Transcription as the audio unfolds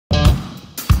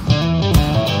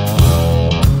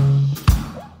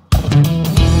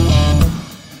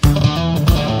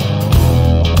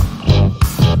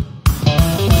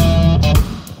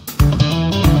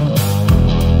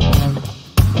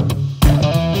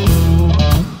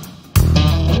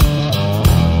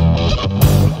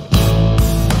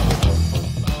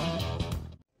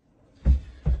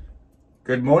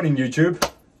Good morning, YouTube.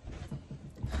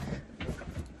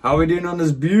 How are we doing on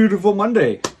this beautiful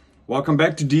Monday? Welcome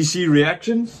back to DC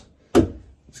Reactions.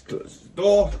 Let's close the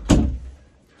door.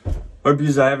 Hope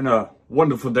you are having a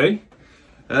wonderful day.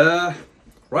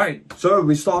 Right, so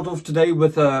we start off today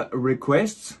with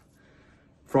requests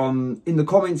from in the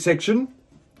comment section.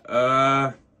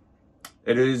 It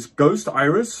is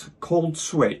ghostiris, Cold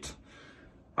Sweat.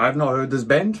 I have not heard this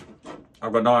band.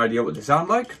 I've got no idea what they sound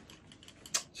like.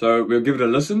 So we'll give it a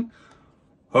listen.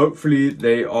 Hopefully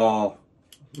they are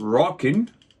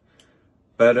rocking.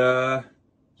 But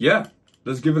yeah,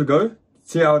 let's give it a go.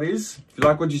 See how it is. If you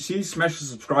like what you see, smash the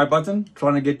subscribe button.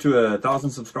 Trying to get to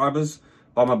 1,000 subscribers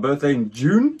by my birthday in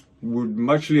June. Would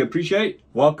muchly appreciate.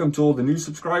 Welcome to all the new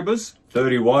subscribers.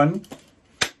 31.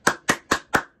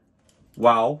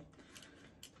 Wow.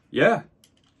 Yeah,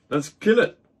 let's kill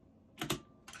it.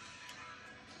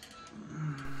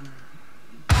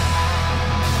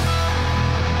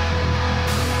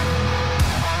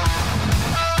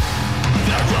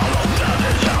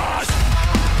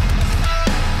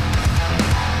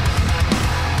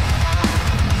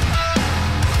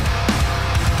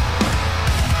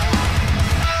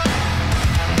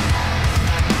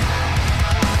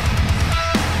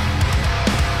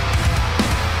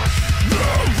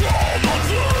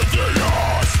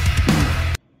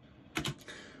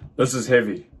 This is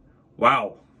heavy.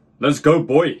 Wow. Let's go,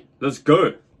 boy. Let's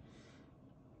go.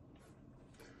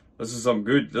 This is some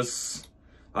good.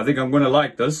 I think I'm gonna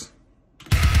like this.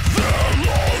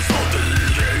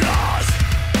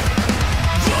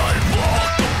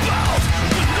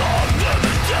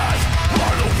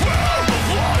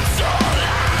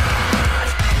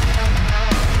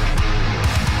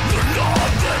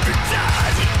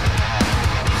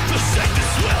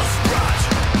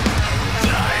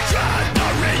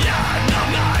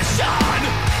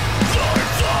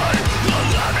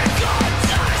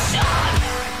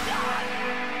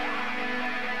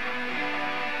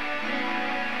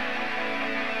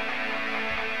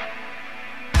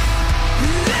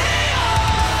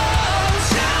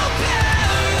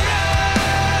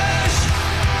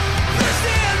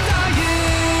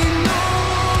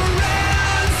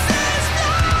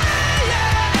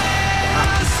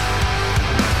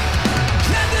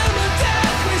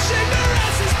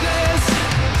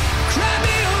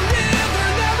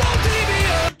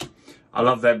 I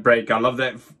love that break. I love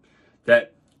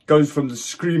that goes from the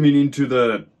screaming into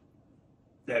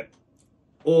that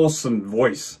awesome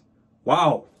voice.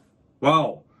 Wow.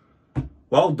 Wow.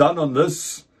 Well done on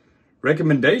this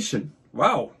recommendation.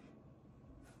 Wow.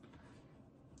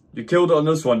 You killed it on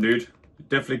this one, dude. You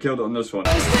definitely killed it on this one.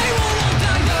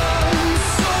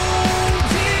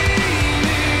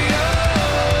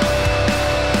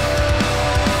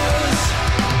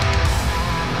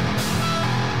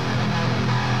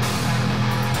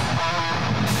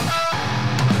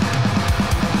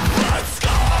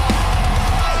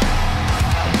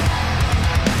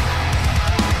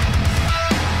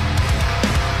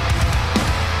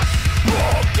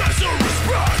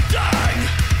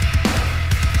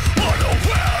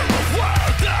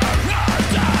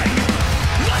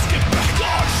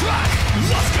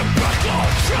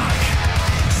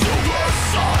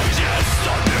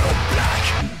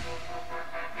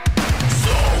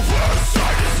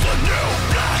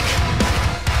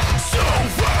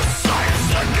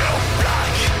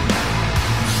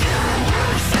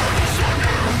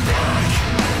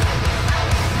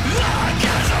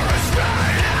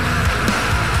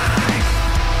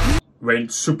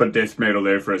 Went super death metal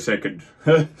there for a second.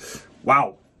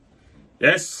 Wow.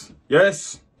 Yes,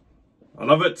 yes. I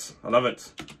love it. I love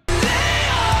it.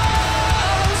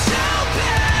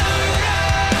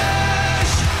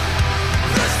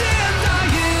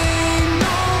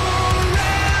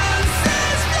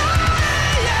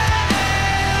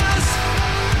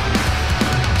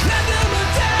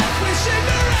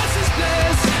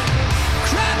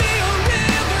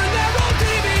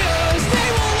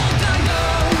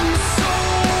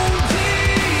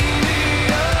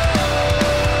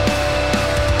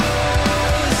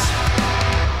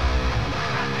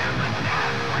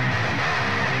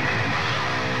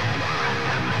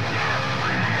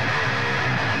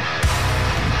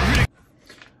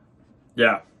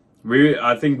 Yeah,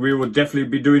 I think we will definitely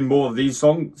be doing more of these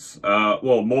songs.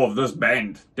 Well, more of this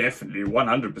band, definitely,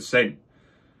 100%.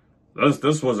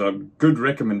 This was a good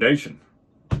recommendation.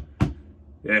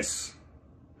 Yes,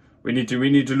 we need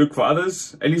to look for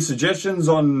others. Any suggestions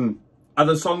on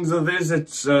other songs of theirs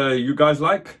that you guys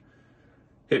like?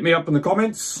 Hit me up in the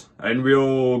comments, and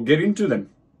we'll get into them.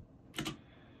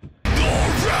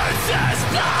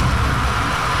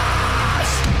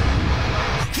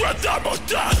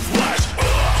 Death wish.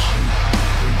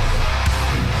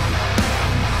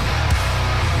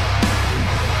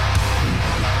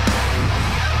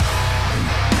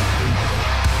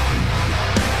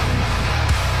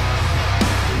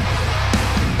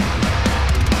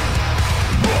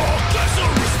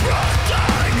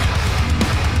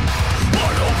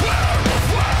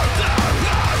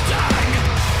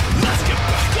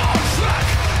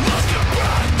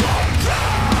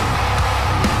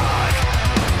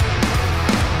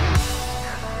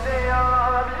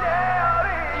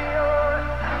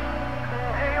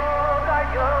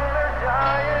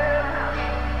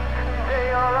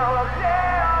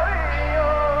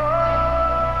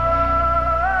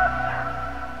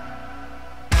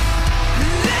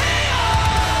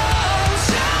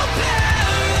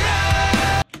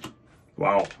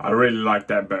 really like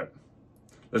that bit.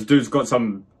 This dude's got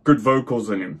some good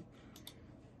vocals in him.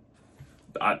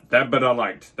 That bit I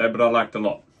liked. That bit I liked a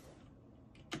lot.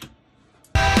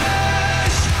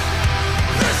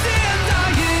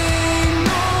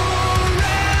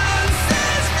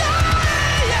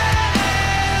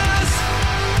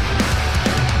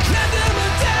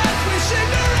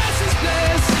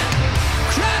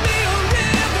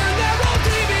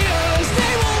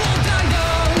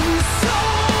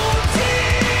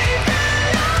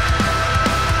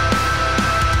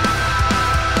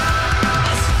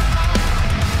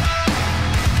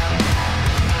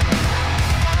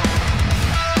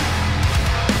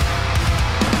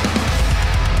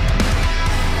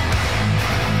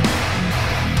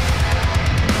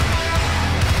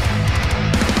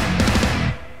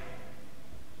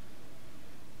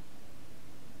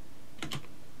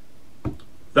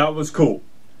 That was cool.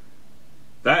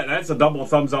 That's a double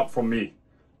thumbs up from me.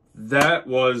 That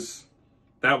was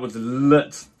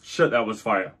lit. Shit, that was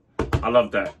fire. I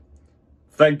love that.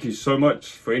 Thank you so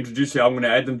much for introducing. I'm going to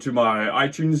add them to my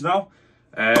iTunes now,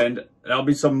 and there'll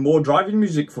be some more driving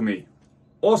music for me.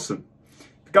 Awesome.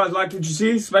 If you guys liked what you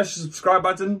see, smash the subscribe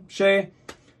button, share.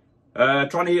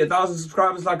 Trying to hit 1,000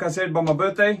 subscribers, like I said, by my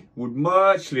birthday. Would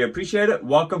muchly appreciate it.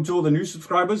 Welcome to all the new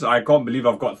subscribers. I can't believe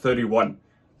I've got 31.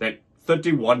 That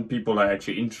 31 people are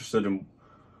actually interested in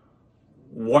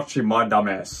watching my dumb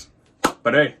ass.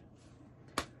 But hey,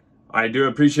 I do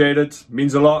appreciate it.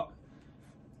 Means a lot.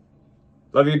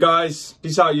 Love you guys.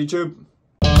 Peace out, YouTube.